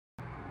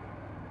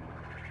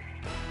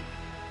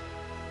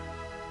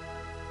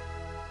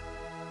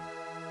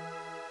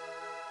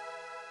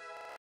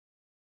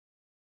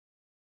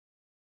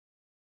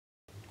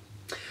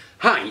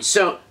Hi,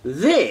 so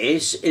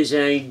this is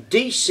a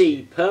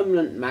DC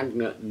permanent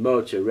magnet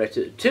motor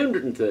rated at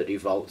 230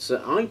 volts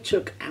that I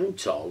took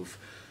out of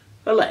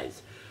a lathe.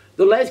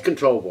 The lathe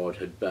control board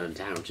had burnt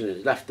out and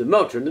it left the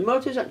motor, and the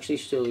motor is actually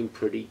still in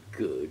pretty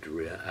good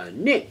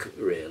nick,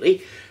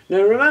 really.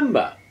 Now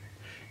remember,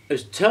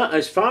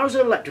 as far as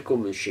electrical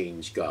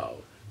machines go,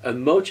 a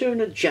motor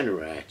and a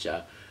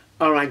generator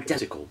are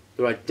identical.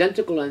 They're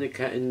identical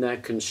in their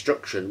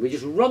construction. We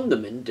just run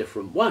them in a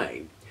different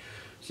way.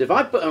 So if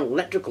I put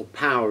electrical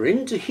power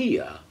into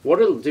here,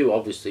 what it'll do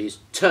obviously is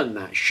turn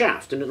that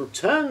shaft, and it'll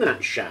turn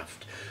that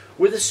shaft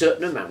with a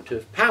certain amount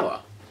of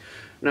power.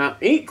 Now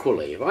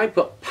equally, if I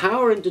put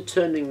power into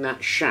turning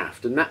that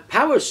shaft, and that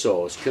power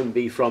source can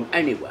be from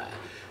anywhere,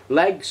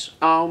 legs,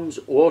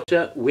 arms,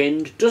 water,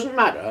 wind, doesn't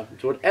matter,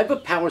 so whatever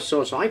power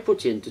source I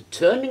put into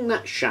turning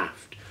that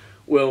shaft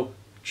will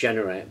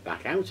generate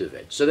back out of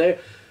it. So they're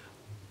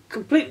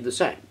completely the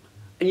same.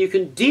 And you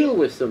can deal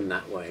with them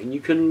that way, and you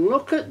can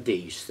look at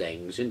these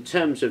things in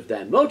terms of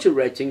their motor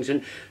ratings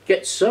and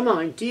get some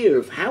idea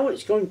of how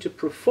it's going to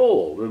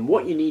perform and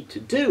what you need to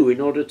do in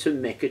order to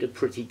make it a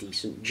pretty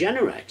decent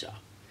generator.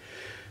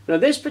 Now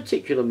this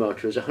particular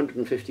motor is a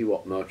 150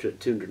 watt motor at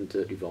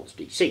 230 volts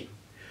DC.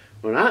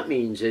 What that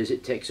means is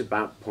it takes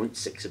about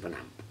 0.6 of an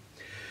amp.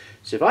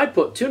 So if I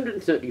put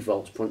 230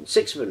 volts,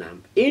 0.6 of an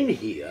amp in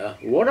here,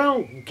 what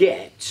I'll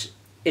get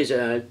is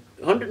a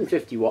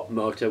 150 watt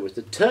motor with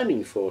the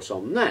turning force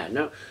on there.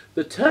 Now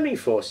the turning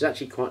force is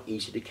actually quite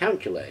easy to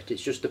calculate.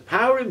 It's just the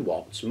power in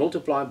watts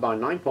multiplied by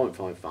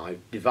 9.55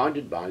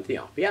 divided by the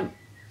RPM.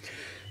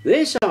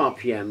 This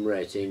RPM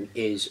rating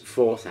is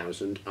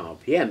 4000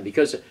 RPM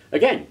because,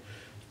 again,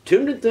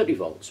 230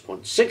 volts,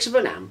 0.6 of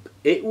an amp,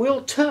 it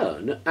will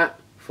turn at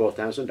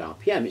 4000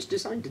 RPM. It's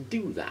designed to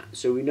do that,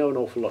 so we know an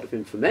awful lot of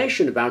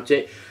information about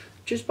it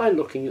just by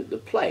looking at the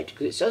plate,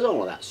 because it says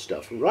all of that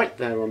stuff right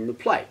there on the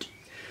plate.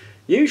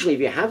 Usually if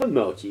you have a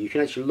motor, you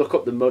can actually look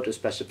up the motor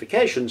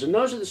specifications, and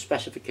those are the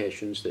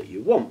specifications that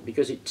you want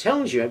because it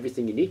tells you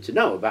everything you need to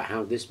know about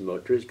how this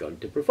motor is going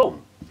to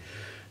perform.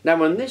 Now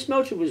when this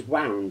motor was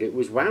wound, it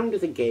was wound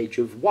with a gauge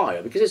of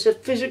wire because it's a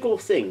physical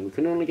thing. We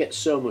can only get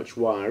so much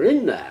wire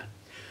in there.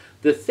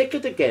 The thicker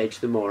the gauge,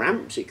 the more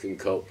amps it can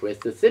cope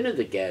with. The thinner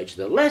the gauge,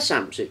 the less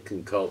amps it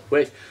can cope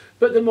with,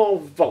 but the more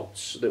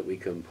volts that we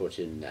can put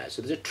in there.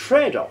 So there's a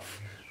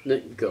trade-off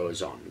that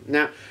goes on.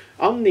 Now,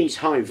 on these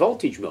high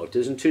voltage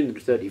motors, and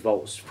 230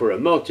 volts for a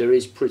motor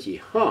is pretty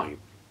high,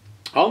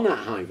 on that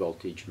high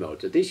voltage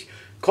motor, this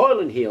coil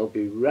in here will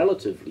be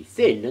relatively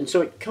thin, and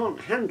so it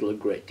can't handle a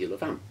great deal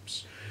of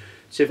amps.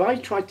 So if I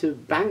try to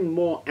bang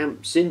more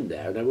amps in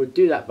there, and I would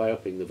do that by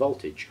upping the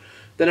voltage,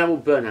 then I will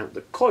burn out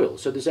the coil.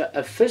 So there's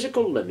a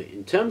physical limit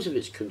in terms of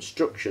its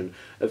construction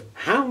of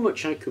how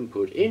much I can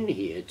put in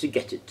here to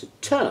get it to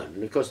turn,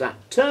 because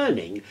that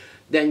turning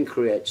then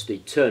creates the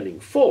turning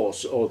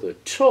force or the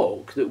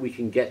torque that we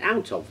can get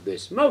out of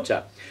this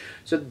motor.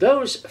 So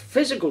those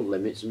physical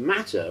limits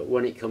matter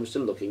when it comes to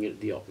looking at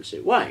it the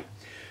opposite way.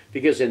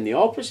 Because in the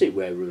opposite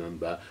way,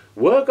 remember,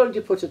 we're going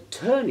to put a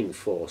turning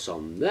force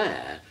on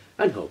there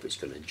and hope it's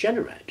going to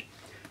generate.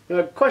 Now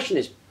the question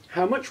is,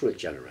 how much will it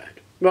generate?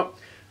 Well,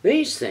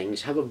 these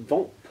things have a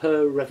volt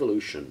per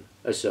revolution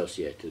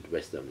associated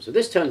with them. So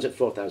this turns at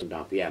 4000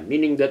 RPM,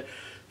 meaning that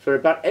for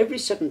about every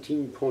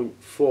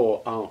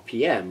 17.4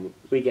 RPM,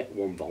 we get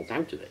 1 volt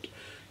out of it.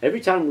 Every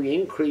time we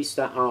increase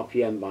that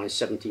RPM by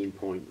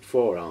 17.4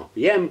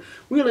 RPM,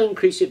 we'll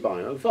increase it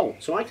by a volt.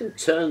 So I can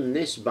turn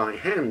this by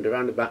hand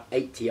around about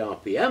 80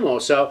 RPM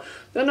or so,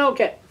 then I'll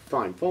get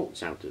 5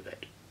 volts out of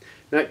it.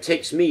 Now it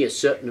takes me a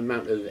certain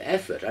amount of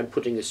effort. I'm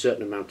putting a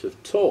certain amount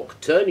of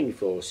torque, turning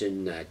force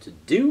in there to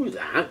do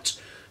that,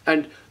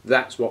 and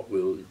that's what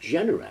will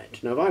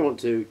generate. Now if I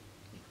want to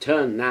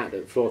turn that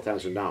at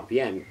 4000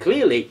 RPM,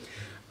 clearly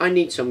I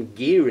need some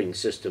gearing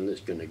system that's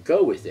going to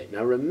go with it.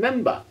 Now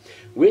remember,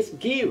 with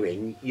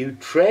gearing you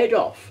trade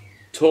off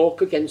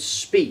torque against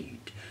speed.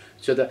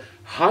 So the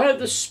higher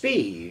the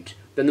speed,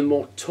 then the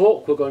more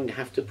torque we're going to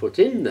have to put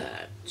in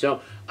there.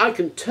 So I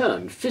can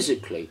turn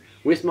physically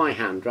with my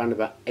hand around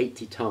about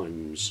 80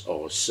 times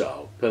or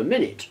so per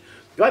minute.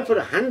 If I put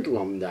a handle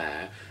on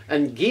there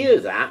and gear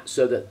that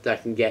so that I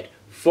can get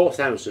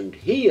 4000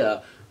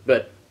 here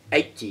but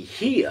 80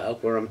 here,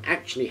 where I'm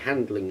actually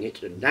handling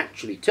it and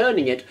actually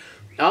turning it,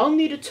 I'll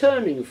need a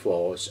turning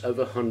force of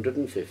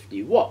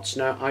 150 watts.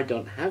 Now I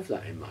don't have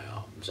that in my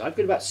arms. I've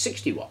got about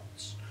 60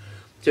 watts.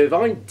 So if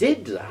I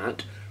did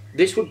that,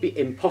 this would be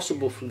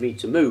impossible for me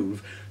to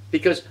move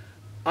because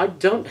I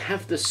don't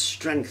have the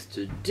strength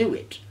to do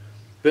it.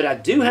 But I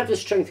do have the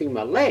strength in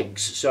my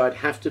legs, so I'd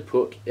have to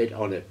put it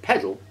on a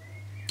pedal,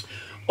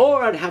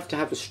 or I'd have to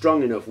have a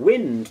strong enough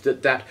wind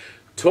that that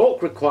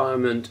torque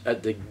requirement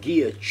at the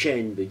gear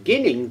chain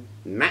beginning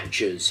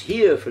matches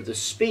here for the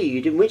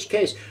speed, in which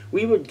case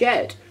we would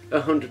get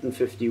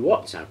 150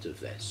 watts out of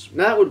this.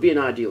 Now that would be an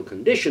ideal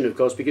condition, of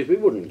course, because we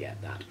wouldn't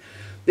get that.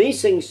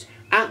 These things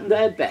at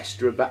their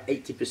best are about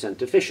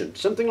 80% efficient.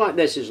 Something like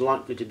this is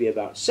likely to be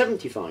about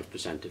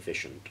 75%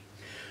 efficient.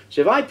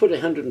 So if I put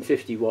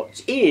 150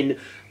 watts in,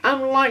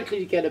 I'm likely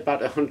to get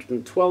about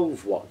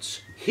 112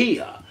 watts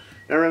here.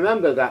 Now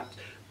remember that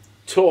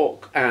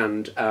torque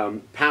and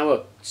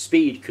power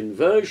speed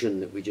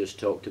conversion that we just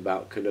talked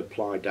about can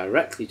apply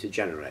directly to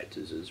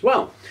generators as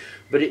well.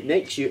 But it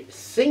makes you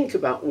think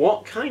about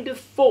what kind of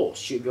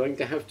force you're going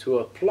to have to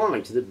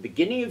apply to the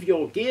beginning of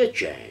your gear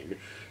chain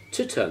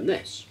to turn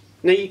this.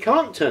 Now you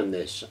can't turn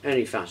this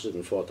any faster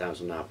than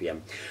 4,000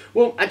 RPM.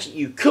 Well, actually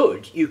you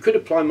could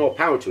apply more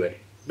power to it,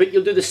 but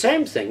you'll do the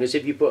same thing as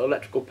if you put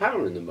electrical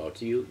power in the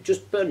motor, you'll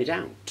just burn it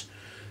out.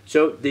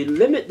 So the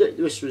limit that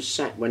this was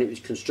set when it was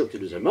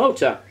constructed as a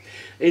motor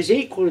is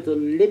equal to the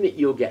limit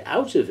you'll get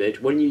out of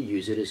it when you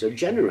use it as a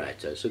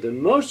generator. So the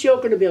most you're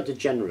going to be able to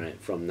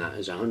generate from that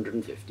is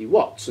 150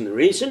 watts. And the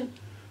reason?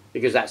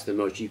 Because that's the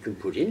most you can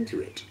put into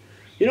it.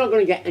 You're not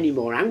going to get any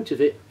more out of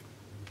it,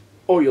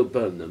 or you'll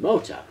burn the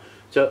motor.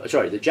 So,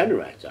 sorry, the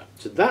generator.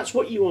 So that's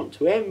what you want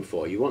to aim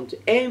for. You want to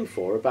aim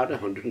for about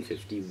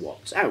 150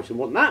 watts out. And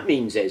what that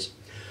means is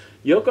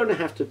you're going to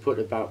have to put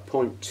about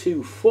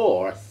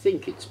 0.24, I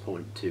think it's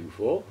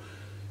 0.24,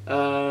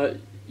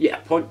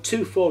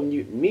 0.24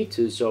 Newton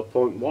meters or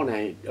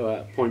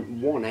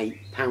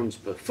 0.18 pounds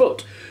per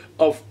foot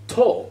of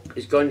torque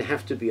is going to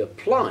have to be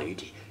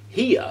applied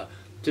here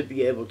to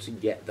be able to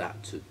get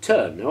that to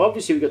turn. Now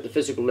obviously we've got the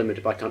physical limit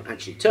if I can't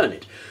actually turn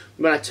it.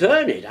 When I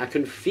turn it, I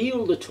can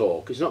feel the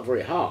torque. It's not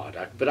very hard,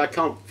 but I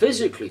can't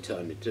physically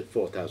turn it at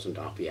 4,000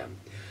 RPM.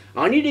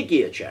 I need a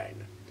gear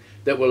chain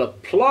that will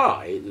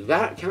apply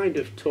that kind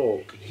of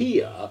torque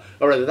here,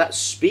 or rather that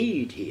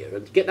speed here,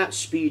 and to get that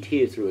speed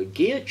here through a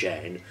gear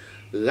chain,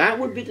 that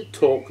would be the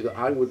torque that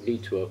I would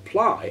need to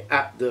apply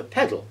at the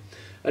pedal.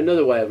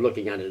 Another way of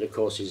looking at it, of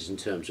course, is in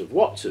terms of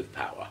watts of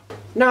power.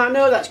 Now, I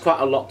know that's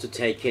quite a lot to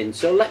take in,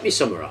 so let me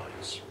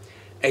summarise.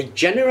 A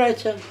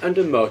generator and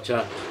a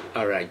motor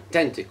are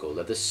identical.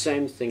 They're the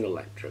same thing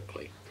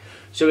electrically.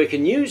 So we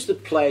can use the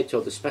plate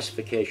or the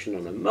specification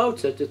on a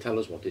motor to tell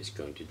us what it's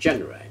going to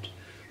generate.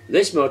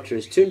 This motor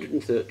is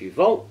 230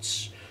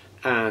 volts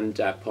and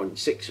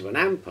 0.6 of an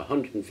amp,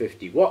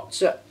 150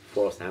 watts at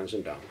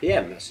 4,000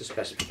 RPM. That's the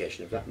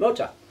specification of that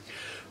motor.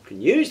 We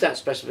can use that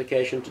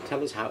specification to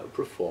tell us how it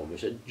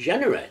performs as a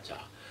generator,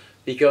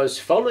 because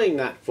following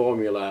that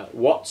formula,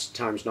 watts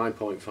times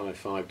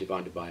 9.55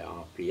 divided by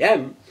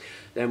RPM,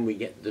 then we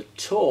get the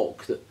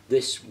torque that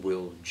this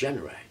will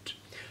generate.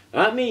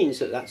 That means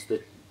that that's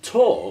the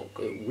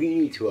torque that we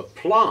need to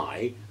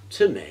apply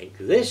to make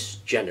this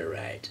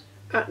generate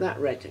at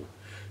that rating.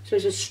 So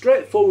it's a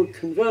straightforward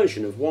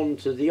conversion of one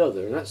to the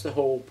other, and that's the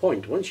whole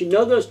point. Once you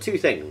know those two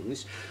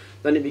things,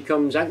 then it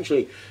becomes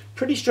actually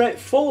pretty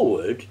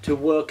straightforward to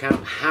work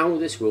out how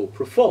this will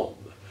perform.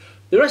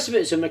 The rest of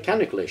it is a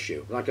mechanical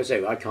issue. Like I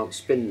say, I can't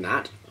spin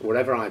that.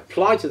 Whatever I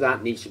apply to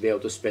that needs to be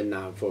able to spin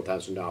that at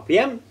 4,000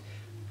 RPM,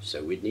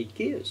 so we'd need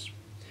gears.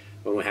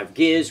 When we have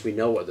gears, we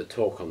know what the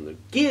torque on the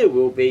gear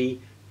will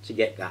be to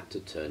get that to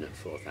turn at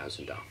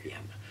 4,000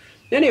 RPM.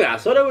 Anyway, I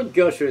thought I would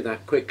go through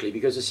that quickly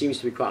because there seems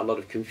to be quite a lot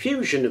of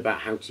confusion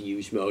about how to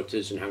use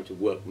motors and how to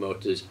work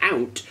motors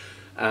out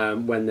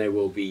when they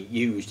will be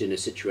used in a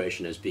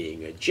situation as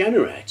being a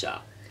generator.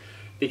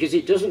 Because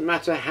it doesn't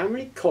matter how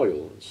many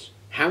coils,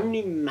 how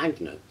many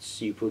magnets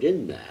you put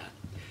in there,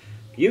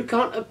 you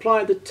can't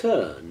apply the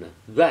turn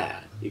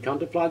there, you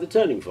can't apply the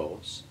turning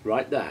force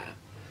right there,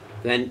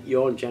 then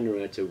your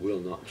generator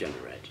will not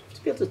generate. You have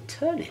to be able to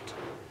turn it.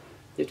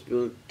 You have to be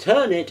able to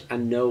turn it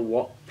and know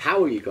what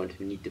power you're going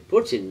to need to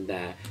put in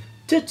there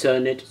to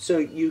turn it so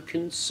you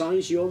can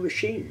size your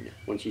machine.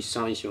 Once you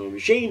size your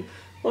machine,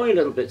 all your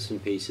little bits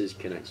and pieces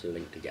can actually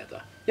link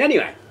together.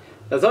 Anyway,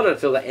 I thought I'd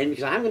fill that in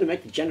because I'm going to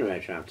make a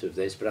generator out of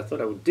this, but I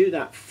thought I would do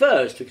that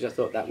first because I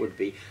thought that would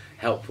be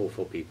helpful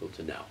for people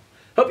to know.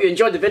 Hope you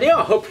enjoyed the video.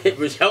 I hope it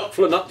was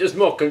helpful and not just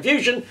more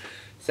confusion.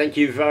 Thank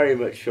you very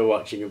much for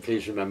watching, and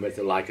please remember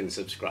to like and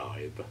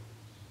subscribe.